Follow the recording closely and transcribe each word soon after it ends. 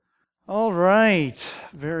All right,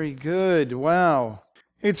 very good. Wow.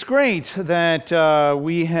 It's great that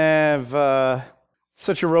we have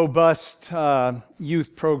such a robust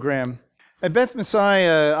youth program. At Beth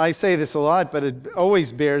Messiah, I say this a lot, but it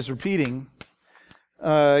always bears repeating.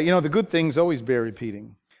 The good things always bear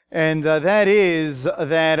repeating. And that is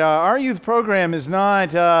that our youth program is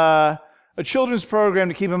not a children's program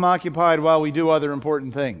to keep them occupied while we do other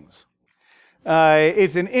important things.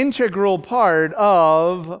 It's an integral part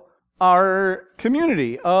of our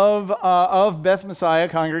community of Beth Messiah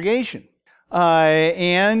congregation.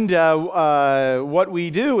 And what we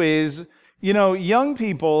do is, young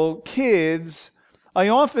people, kids, I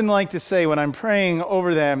often like to say when I'm praying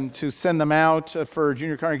over them to send them out for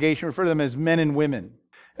junior congregation, refer to them as men and women.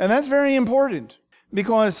 And that's very important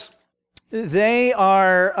because they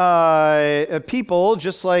are people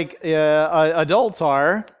just like adults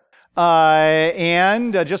are.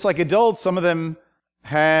 And just like adults, some of them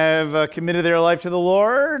have committed their life to the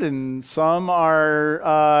Lord, and some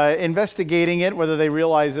are investigating it, whether they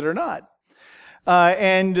realize it or not.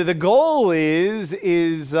 And the goal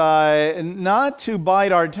is not to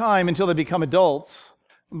bide our time until they become adults,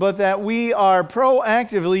 but that we are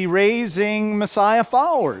proactively raising Messiah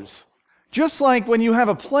followers. Just like when you have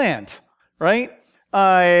a plant, right?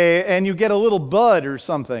 And you get a little bud or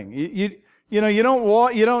something. You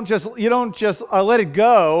don't just let it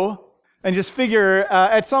go and just figure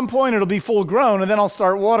at some point it'll be full grown and then I'll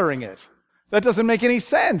start watering it. That doesn't make any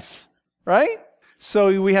sense, right?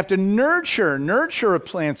 So we have to nurture a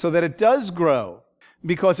plant so that it does grow,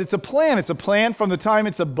 because it's a plant. It's a plant from the time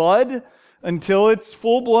it's a bud until it's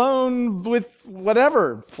full blown with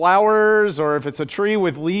whatever, flowers, or if it's a tree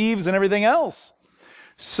with leaves and everything else.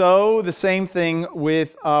 So the same thing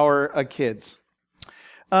with our kids.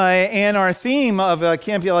 And our theme of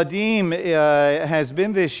Camp Yeladim has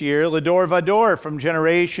been this year, Lador Vador, from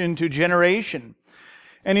generation to generation.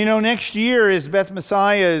 And next year is Beth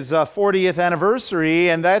Messiah's 40th anniversary,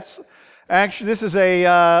 and this is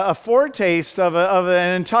a foretaste of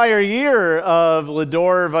an entire year of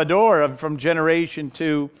Lador Vador, from generation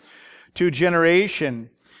to generation.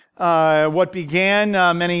 What began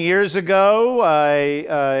many years ago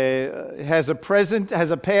has a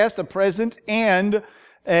past, a present, and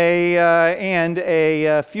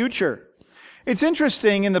a future. It's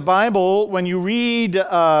interesting in the Bible when you read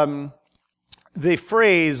the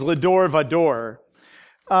phrase Lador Vador.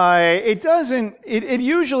 It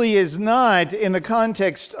usually is not in the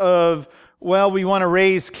context of, we want to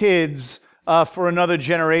raise kids for another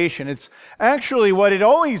generation. It's actually what it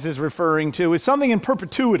always is referring to is something in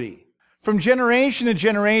perpetuity. From generation to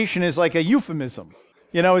generation is like a euphemism.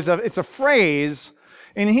 It's a phrase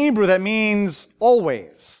in Hebrew that means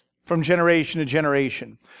always, from generation to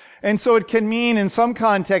generation. And so it can mean, in some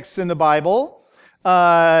contexts in the Bible,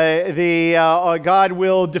 God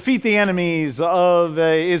will defeat the enemies of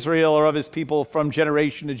Israel or of his people from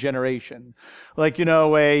generation to generation. Like,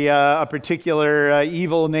 a particular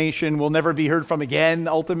evil nation will never be heard from again,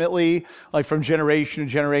 ultimately, like from generation to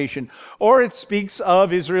generation. Or it speaks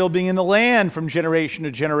of Israel being in the land from generation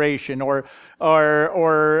to generation, or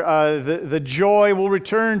the joy will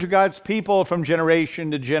return to God's people from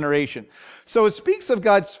generation to generation. So it speaks of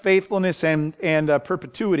God's faithfulness and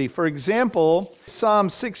perpetuity. For example, Psalm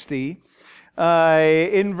 60,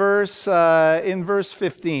 in verse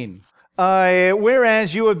 15.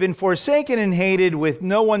 Whereas you have been forsaken and hated, with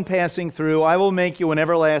no one passing through, I will make you an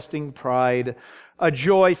everlasting pride, a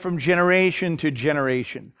joy from generation to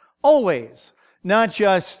generation. Always, not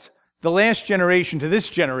just the last generation to this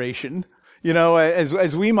generation,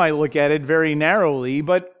 as we might look at it very narrowly,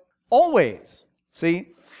 but always. See?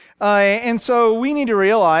 And so we need to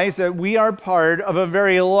realize that we are part of a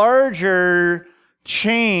very larger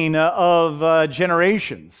chain of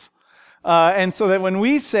generations. And so that when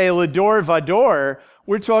we say Lador Vador,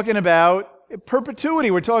 we're talking about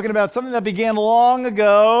perpetuity. We're talking about something that began long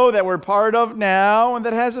ago, that we're part of now, and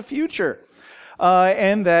that has a future.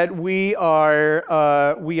 And that we are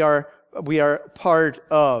part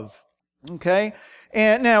of. Okay?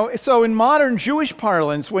 And now, so in modern Jewish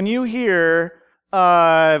parlance, when you hear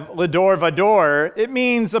Lador Vador, it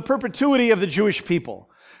means the perpetuity of the Jewish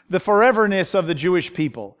people, the foreverness of the Jewish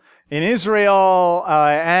people in Israel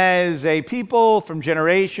as a people from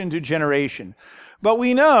generation to generation. But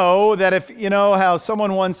we know that if, how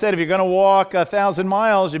someone once said, if you're going to walk 1,000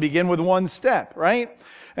 miles, you begin with one step, right?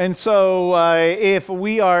 And so if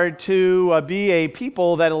we are to be a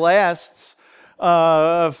people that lasts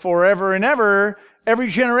forever and ever, every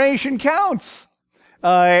generation counts.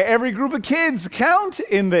 Every group of kids count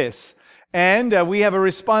in this. And we have a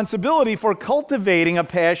responsibility for cultivating a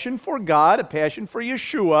passion for God, a passion for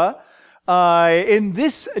Yeshua, in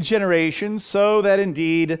this generation, so that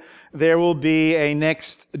indeed there will be a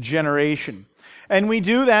next generation. And we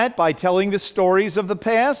do that by telling the stories of the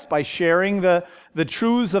past, by sharing the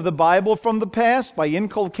truths of the Bible from the past, by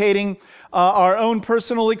inculcating our own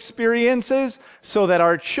personal experiences so that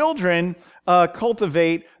our children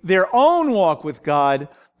cultivate their own walk with God,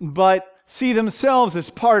 but see themselves as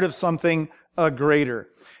part of something greater.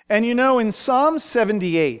 And you know, in Psalm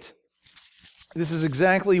 78, this is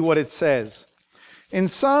exactly what it says. In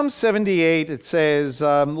Psalm 78, it says,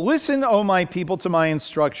 "Listen, O my people, to my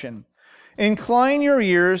instruction. Incline your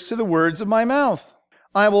ears to the words of my mouth.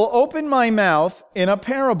 I will open my mouth in a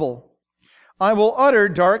parable. I will utter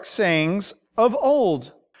dark sayings of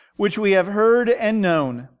old, which we have heard and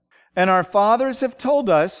known. And our fathers have told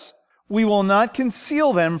us, we will not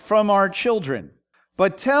conceal them from our children,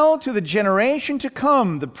 but tell to the generation to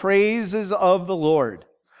come the praises of the Lord,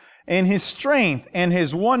 and his strength and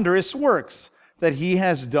his wondrous works that he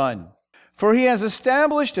has done. For he has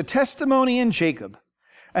established a testimony in Jacob,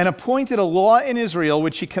 and appointed a law in Israel,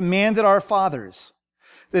 which he commanded our fathers,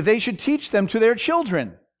 that they should teach them to their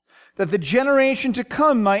children, that the generation to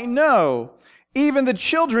come might know, even the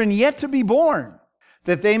children yet to be born,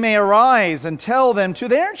 that they may arise and tell them to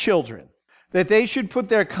their children, that they should put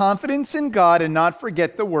their confidence in God and not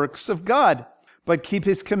forget the works of God, but keep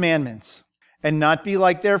his commandments, and not be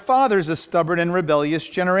like their fathers, a stubborn and rebellious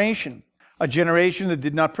generation, a generation that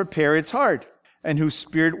did not prepare its heart, and whose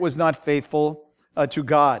spirit was not faithful to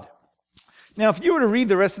God." Now, if you were to read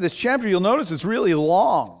the rest of this chapter, you'll notice it's really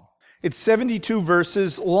long. It's 72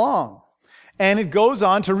 verses long. And it goes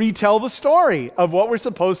on to retell the story of what we're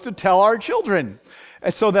supposed to tell our children,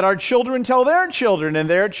 so that our children tell their children, and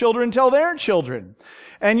their children tell their children.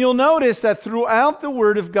 And you'll notice that throughout the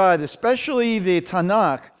Word of God, especially the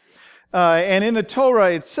Tanakh, and in the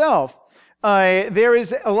Torah itself, there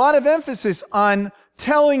is a lot of emphasis on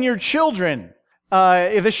telling your children.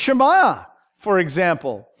 The Shema, for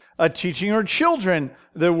example, teaching your children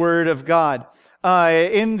the Word of God.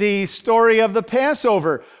 In the story of the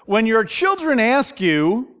Passover, when your children ask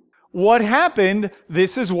you what happened,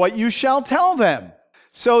 this is what you shall tell them.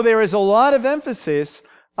 So there is a lot of emphasis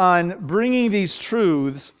on bringing these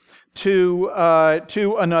truths to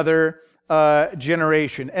another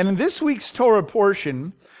generation. And in this week's Torah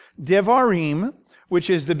portion, Devarim, which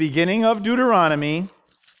is the beginning of Deuteronomy,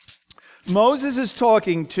 Moses is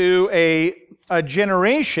talking to a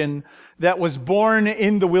generation that was born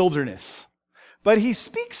in the wilderness. But he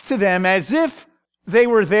speaks to them as if they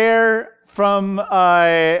were there from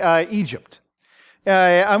Egypt.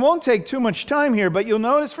 I won't take too much time here, but you'll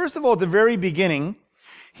notice, first of all, at the very beginning,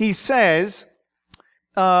 he says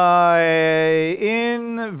in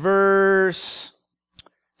verse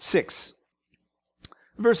 6,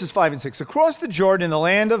 verses 5 and 6, "Across the Jordan in the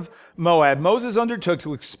land of Moab, Moses undertook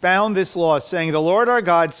to expound this law, saying, 'The Lord our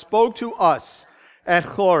God spoke to us at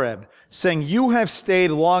Horeb, saying, you have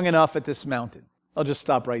stayed long enough at this mountain.'" I'll just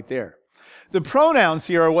stop right there. The pronouns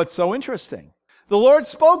here are what's so interesting. The Lord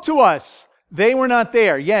spoke to us. They were not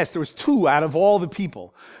there. Yes, there was 2 out of all the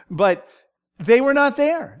people, but they were not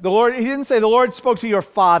there. He didn't say the Lord spoke to your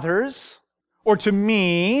fathers or to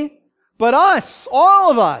me, but us,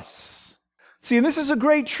 all of us. See, and this is a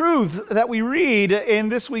great truth that we read in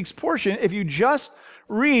this week's portion if you just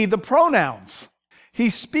read the pronouns.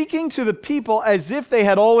 He's speaking to the people as if they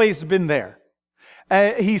had always been there.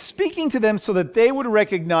 He's speaking to them so that they would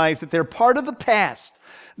recognize that they're part of the past,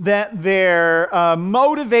 that their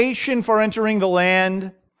motivation for entering the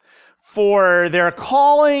land, for their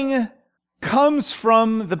calling, comes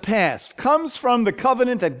from the past, comes from the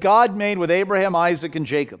covenant that God made with Abraham, Isaac, and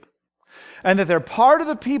Jacob, and that they're part of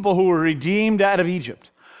the people who were redeemed out of Egypt.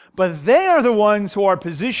 But they are the ones who are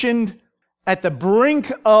positioned at the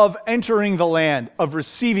brink of entering the land, of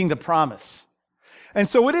receiving the promise. And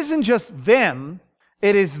so it isn't just them,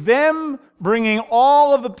 it is them bringing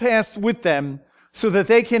all of the past with them so that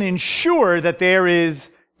they can ensure that there is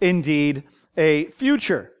indeed a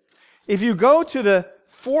future. If you go to the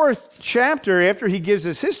 4th chapter, after he gives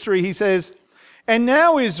his history, he says, "And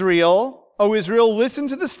now Israel, O Israel, listen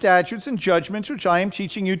to the statutes and judgments which I am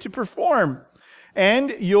teaching you to perform."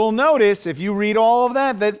 And you'll notice, if you read all of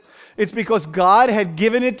that, that it's because God had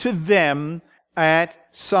given it to them at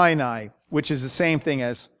Sinai, which is the same thing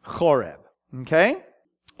as Horeb. Okay?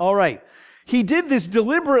 All right. He did this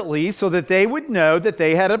deliberately so that they would know that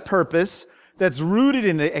they had a purpose that's rooted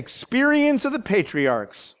in the experience of the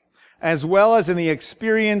patriarchs, as well as in the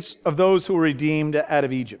experience of those who were redeemed out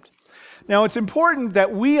of Egypt. Now, it's important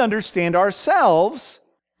that we understand ourselves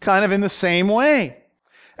kind of in the same way,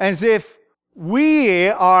 as if we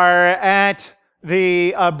are at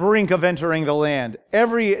the brink of entering the land.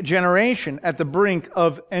 Every generation at the brink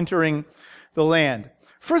of entering the land.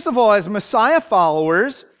 First of all, as Messiah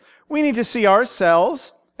followers, we need to see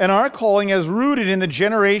ourselves and our calling as rooted in the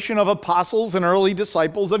generation of apostles and early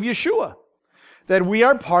disciples of Yeshua. That we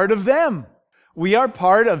are part of them. We are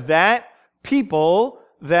part of that people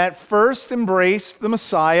that first embraced the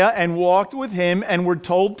Messiah and walked with him and were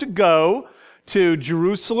told to go to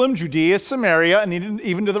Jerusalem, Judea, Samaria, and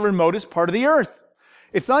even to the remotest part of the earth.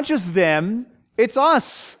 It's not just them, it's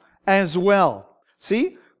us as well.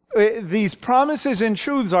 See, these promises and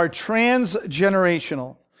truths are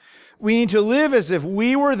transgenerational. We need to live as if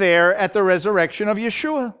we were there at the resurrection of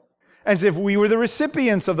Yeshua, as if we were the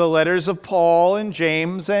recipients of the letters of Paul and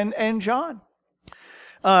James and John.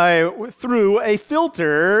 Through a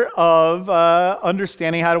filter of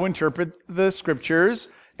understanding how to interpret the scriptures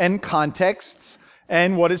and contexts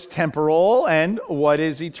and what is temporal and what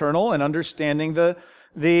is eternal, and understanding the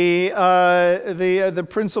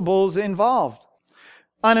principles involved.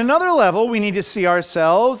 On another level, we need to see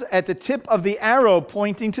ourselves at the tip of the arrow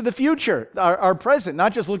pointing to the future, our present,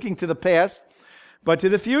 not just looking to the past, but to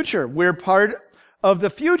the future. We're part of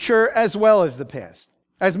the future as well as the past.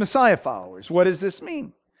 As Messiah followers, what does this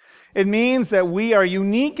mean? It means that we are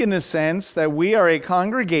unique in the sense that we are a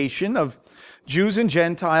congregation of Jews and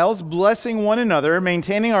Gentiles blessing one another,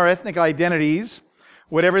 maintaining our ethnic identities,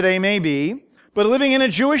 whatever they may be, but living in a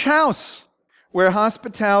Jewish house where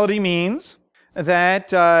hospitality means that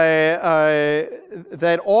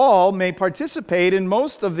that all may participate in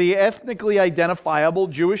most of the ethnically identifiable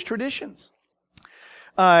Jewish traditions.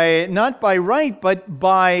 Not by right, but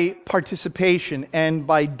by participation and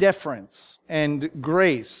by deference and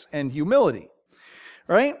grace and humility,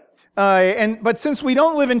 right? But since we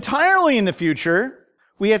don't live entirely in the future,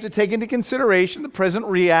 we have to take into consideration the present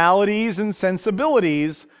realities and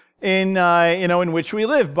sensibilities in which we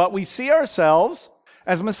live. But we see ourselves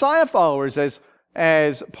as Messiah followers,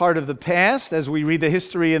 as part of the past, as we read the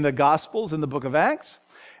history in the Gospels in the book of Acts,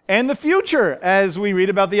 and the future, as we read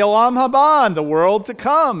about the Olam Haba, the world to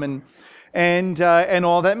come, and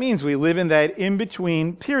all that means. We live in that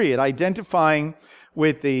in-between period, identifying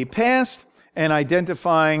with the past and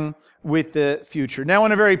identifying with the future. Now,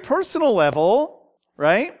 on a very personal level,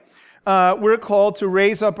 right, we're called to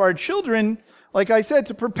raise up our children, like I said,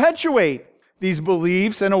 to perpetuate these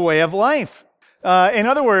beliefs and a way of life. In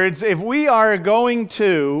other words, if we are going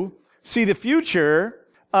to see the future,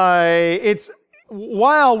 it's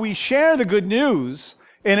while we share the good news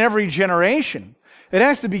in every generation, it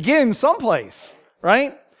has to begin someplace,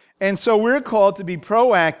 right? And so we're called to be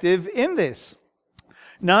proactive in this.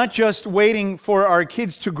 Not just waiting for our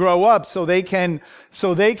kids to grow up so they can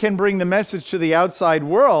bring the message to the outside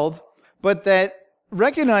world, but that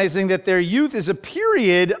recognizing that their youth is a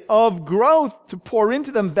period of growth to pour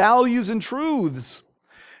into them values and truths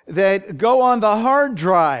that go on the hard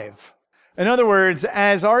drive. In other words,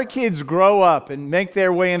 as our kids grow up and make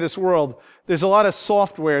their way in this world, there's a lot of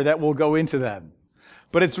software that will go into them.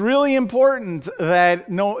 But it's really important that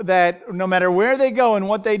no matter where they go and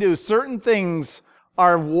what they do, certain things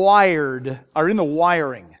are in the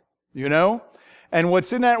wiring, you know? And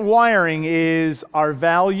what's in that wiring is our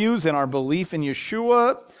values and our belief in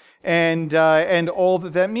Yeshua and all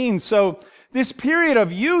that means. So this period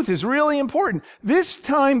of youth is really important. This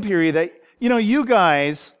time period that, you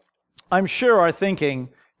guys, I'm sure are thinking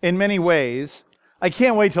in many ways, I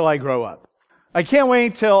can't wait till I grow up. I can't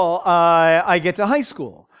wait till I get to high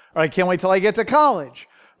school. Or I can't wait till I get to college.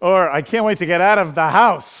 Or I can't wait to get out of the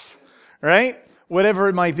house, right? Whatever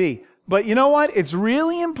it might be. But you know what? It's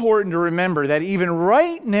really important to remember that even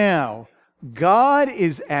right now, God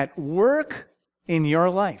is at work in your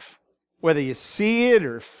life. Whether you see it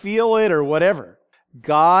or feel it or whatever,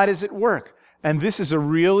 God is at work. And this is a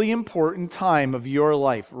really important time of your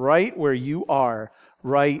life, right where you are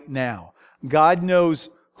right now. God knows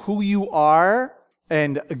who you are,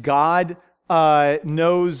 and God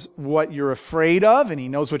knows what you're afraid of, and He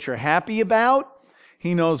knows what you're happy about.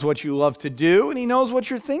 He knows what you love to do, and He knows what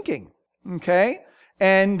you're thinking. Okay?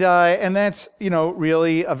 And that's,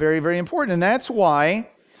 really a very, very important. And that's why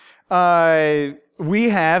we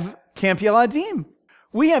have Camp Yeladim.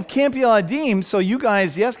 We have Camp Yeladim so you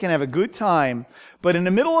guys, yes, can have a good time. But in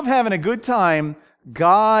the middle of having a good time,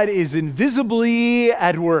 God is invisibly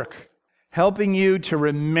at work, helping you to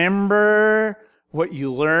remember what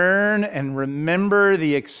you learn and remember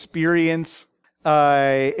the experience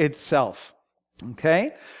itself.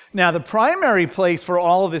 Okay? Now, the primary place for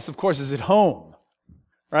all of this, of course, is at home,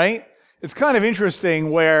 right? It's kind of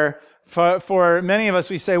interesting where for many of us,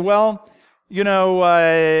 we say, well,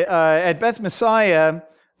 at Beth Messiah,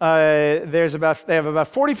 they have about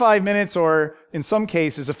 45 minutes, or in some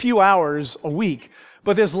cases, a few hours a week.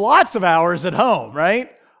 But there's lots of hours at home,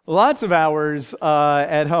 right? Lots of hours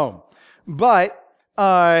at home. But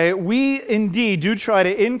we indeed do try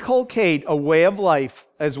to inculcate a way of life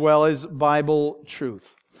as well as Bible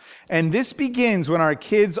truth. And this begins when our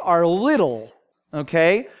kids are little,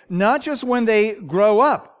 okay? Not just when they grow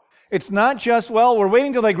up. It's not just, well, we're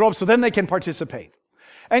waiting till they grow up so then they can participate.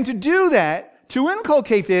 And to do that, to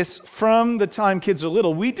inculcate this from the time kids are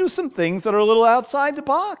little, we do some things that are a little outside the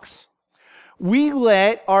box. We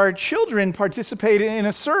let our children participate in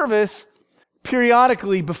a service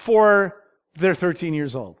periodically before they're 13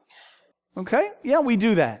 years old. Okay? Yeah, we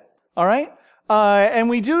do that. All right? And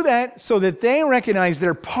we do that so that they recognize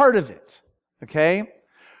they're part of it. Okay?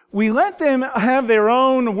 We let them have their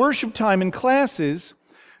own worship time in classes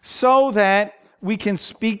so that we can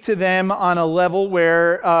speak to them on a level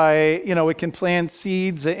where, it can plant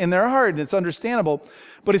seeds in their heart, and it's understandable.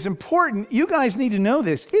 But it's important. You guys need to know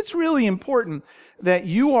this. It's really important that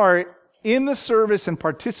you are in the service and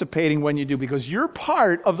participating when you do, because you're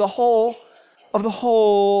part of the whole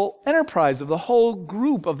enterprise, of the whole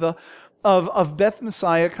group of Beth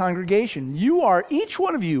Messiah congregation. Each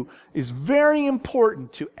one of you is very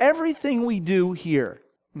important to everything we do here.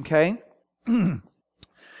 Okay?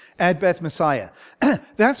 At Beth Messiah.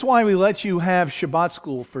 That's why we let you have Shabbat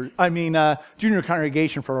school junior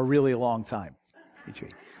congregation for a really long time.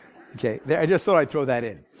 Okay, I just thought I'd throw that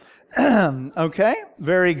in. Okay,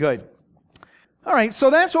 very good. All right,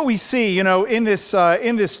 so that's what we see, in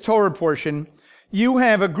this Torah portion. You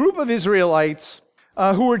have a group of Israelites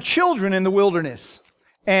who were children in the wilderness,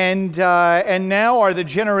 and now are the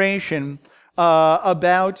generation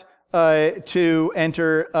about to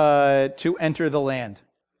enter the land.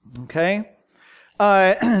 Okay?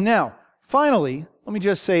 Now, finally, let me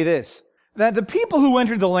just say this, that the people who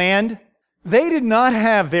entered the land, they did not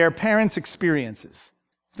have their parents' experiences.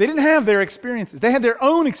 They didn't have their experiences. They had their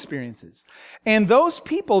own experiences. And those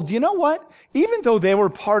people, do you know what? Even though they were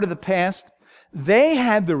part of the past, they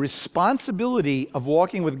had the responsibility of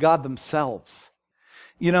walking with God themselves.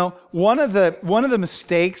 One of the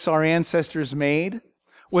mistakes our ancestors made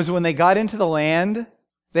was when they got into the land,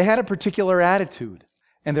 they had a particular attitude.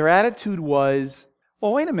 And their attitude was,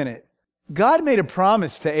 well, wait a minute. God made a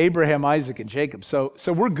promise to Abraham, Isaac, and Jacob, so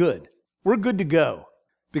we're good. We're good to go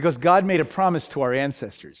because God made a promise to our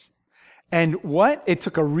ancestors. And what it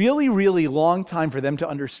took a really, really long time for them to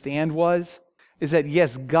understand is that,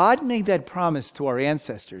 yes, God made that promise to our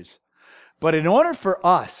ancestors, but in order for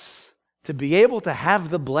us to be able to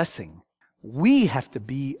have the blessing, we have to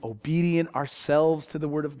be obedient ourselves to the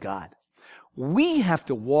Word of God. We have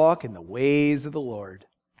to walk in the ways of the Lord.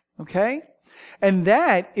 Okay? And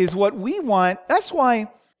that is what we want. That's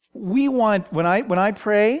why we want, when I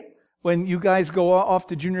pray, when you guys go off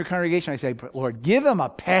to junior congregation, I say, Lord, give them a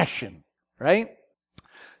passion, right?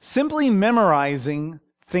 Simply memorizing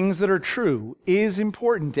things that are true is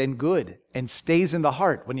important and good and stays in the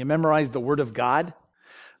heart when you memorize the Word of God.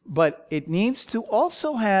 But it needs to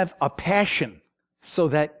also have a passion so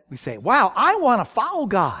that we say, wow, I want to follow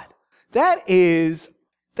God.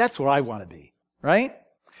 That's where I want to be, right?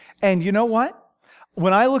 And you know what?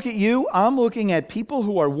 When I look at you, I'm looking at people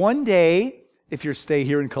who are one day, if you stay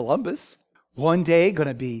here in Columbus, one day going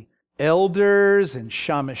to be elders and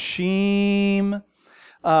shamashim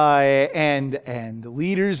and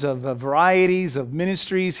leaders of varieties of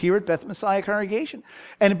ministries here at Beth Messiah Congregation.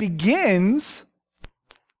 And it begins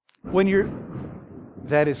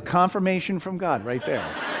that is confirmation from God right there.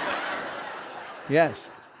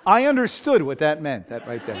 Yes. I understood what that meant, that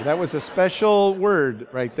right there. That was a special word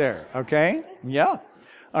right there, okay? Yeah.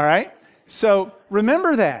 All right. So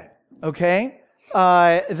remember that, okay?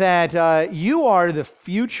 That you are the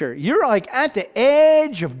future. You're like at the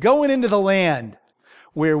edge of going into the land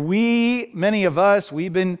where many of us,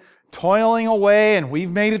 we've been toiling away and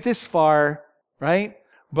we've made it this far, right?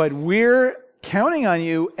 But we're counting on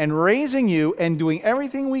you and raising you and doing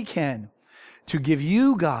everything we can to give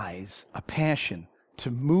you guys a passion to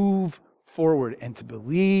move forward and to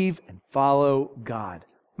believe and follow God,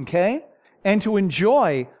 okay? And to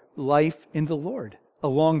enjoy life in the Lord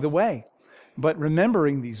along the way. But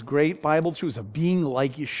remembering these great Bible truths of being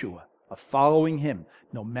like Yeshua, of following Him,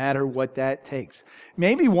 no matter what that takes.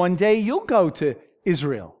 Maybe one day you'll go to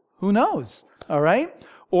Israel. Who knows? All right?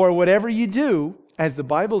 Or whatever you do, as the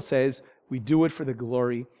Bible says, we do it for the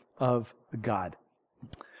glory of God.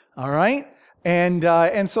 All right?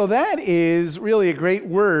 And so that is really a great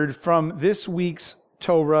word from this week's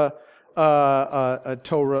Torah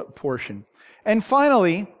portion. And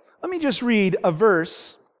finally, let me just read a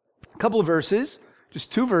couple of verses.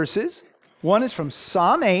 just 2 verses. One is from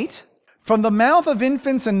Psalm 8. From the mouth of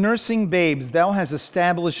infants and nursing babes, thou hast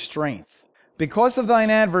established strength, because of thine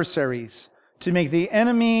adversaries, to make the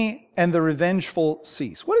enemy and the revengeful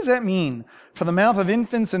cease. What does that mean? From the mouth of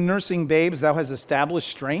infants and nursing babes, thou hast established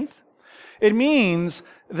strength? It means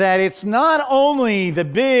that it's not only the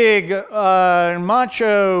big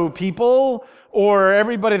macho people or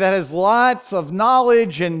everybody that has lots of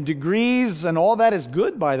knowledge and degrees, and all that is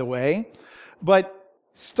good, by the way, but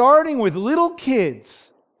starting with little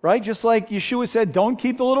kids, right? Just like Yeshua said, don't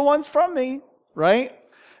keep the little ones from me, right?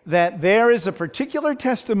 That there is a particular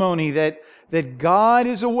testimony that God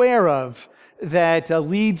is aware of that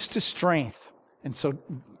leads to strength. And so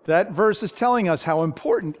that verse is telling us how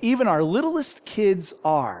important even our littlest kids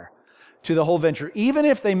are to the whole venture, even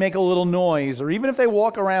if they make a little noise or even if they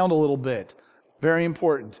walk around a little bit. Very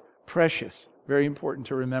important, precious, very important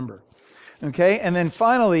to remember. Okay, and then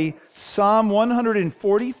finally, Psalm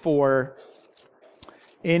 144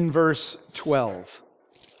 in verse 12.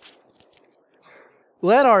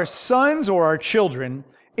 Let our sons or our children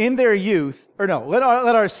in their youth, let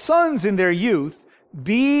our sons in their youth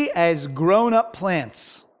be as grown-up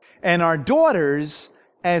plants, and our daughters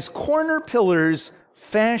as corner pillars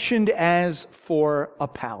fashioned as for a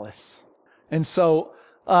palace. And so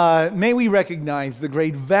may we recognize the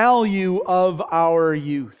great value of our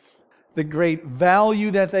youth, the great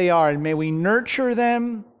value that they are, and may we nurture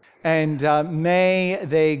them, and may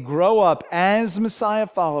they grow up as Messiah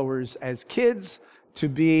followers, as kids, to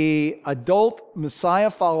be adult Messiah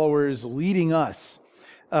followers leading us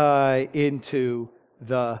into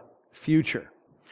the future.